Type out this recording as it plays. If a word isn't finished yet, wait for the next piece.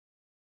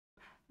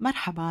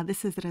Marhaba,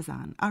 this is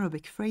Razan,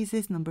 Arabic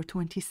phrases number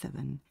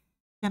 27.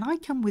 Can I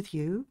come with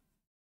you?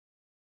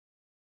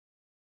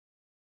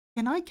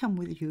 Can I come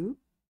with you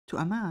to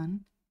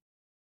Amman?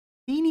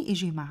 فيني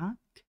إجي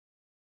معك؟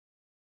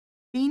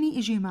 فيني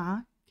إجي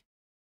معك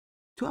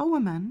to a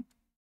woman?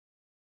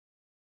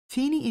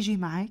 فيني إجي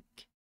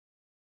معك؟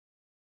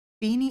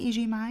 فيني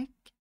إجي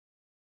معك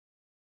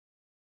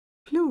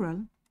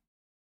plural.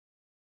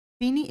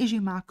 فيني إجي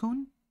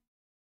معكن؟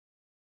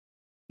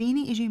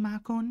 فيني إجي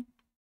معكن.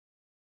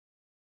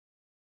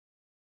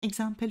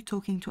 Example,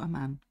 talking to a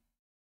man.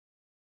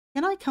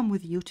 Can I come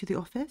with you to the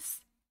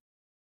office?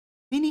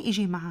 فيني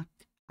إجي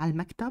معك على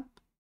المكتب؟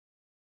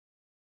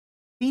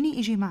 فيني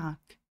إجي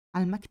معك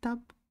على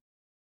المكتب؟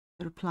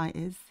 The reply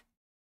is,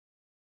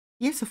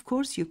 yes, of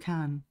course you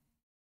can.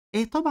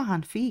 إيه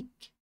طبعاً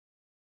فيك.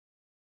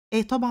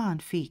 إيه طبعاً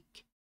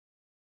فيك.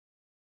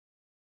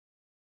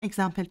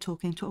 Example,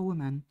 talking to a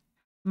woman.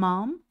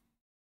 Mom,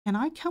 can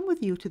I come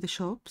with you to the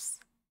shops?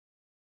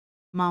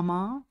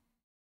 ماما،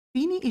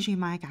 فيني إجي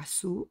معك على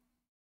السوق؟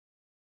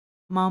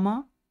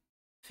 ماما،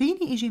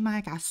 فيني إجي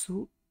معك على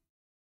السوق؟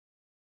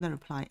 The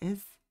reply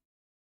is,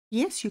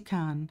 yes, you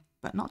can,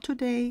 but not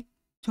today,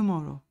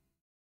 tomorrow.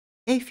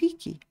 إيه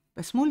فيكي،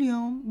 بس مو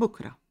اليوم،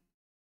 بكرة.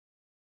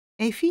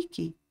 إيه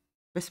فيكي،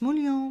 بس مو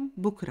اليوم،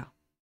 بكرة.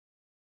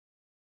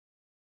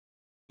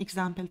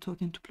 Example,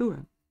 talking to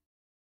plural.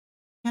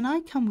 Can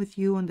I come with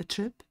you on the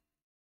trip?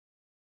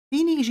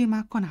 فيني إجي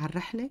معكن على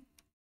الرحلة؟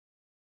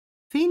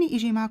 فيني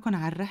إجي معكن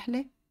على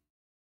الرحلة؟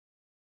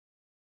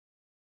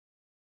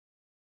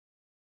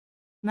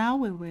 Now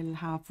we will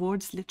have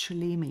words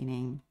literally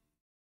meaning.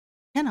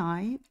 Can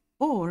I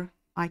or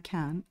I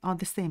can are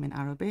the same in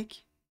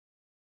Arabic.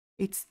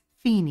 It's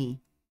فيني.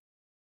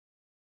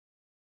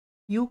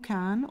 You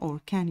can or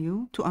can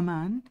you to a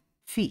man,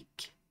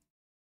 فيك.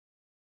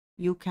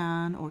 You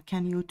can or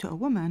can you to a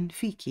woman,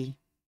 فيكي.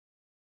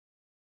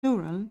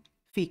 Plural,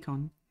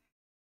 فيكن.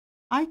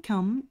 I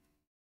come,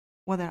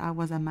 whether I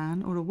was a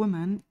man or a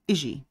woman,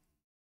 إجي.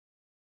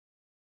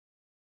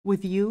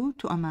 With you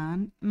to a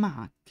man,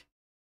 معك.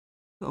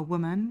 To a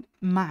woman,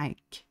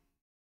 معك.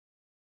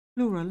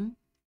 Plural,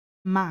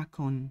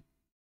 معكن.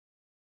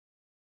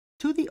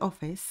 To the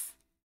office,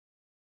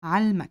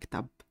 على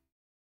المكتب.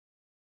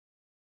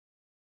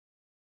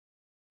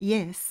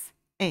 Yes,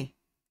 إيه.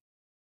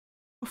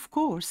 Of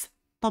course,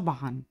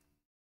 طبعاً.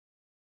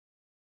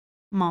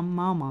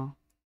 ماما.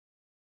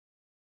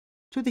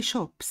 To the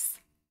shops,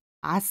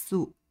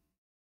 عالسوق.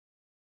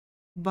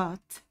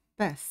 But,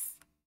 بس.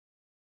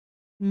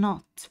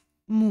 Not,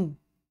 مو.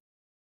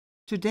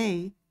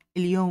 Today,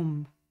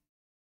 اليوم.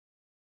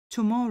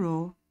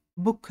 Tomorrow,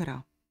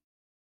 بكرة.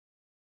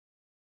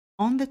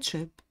 On the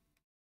trip,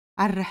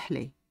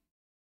 الرحلة.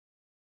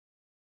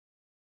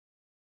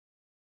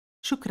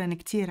 شكراً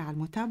كتير على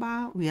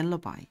المتابعة ويلا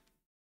باي.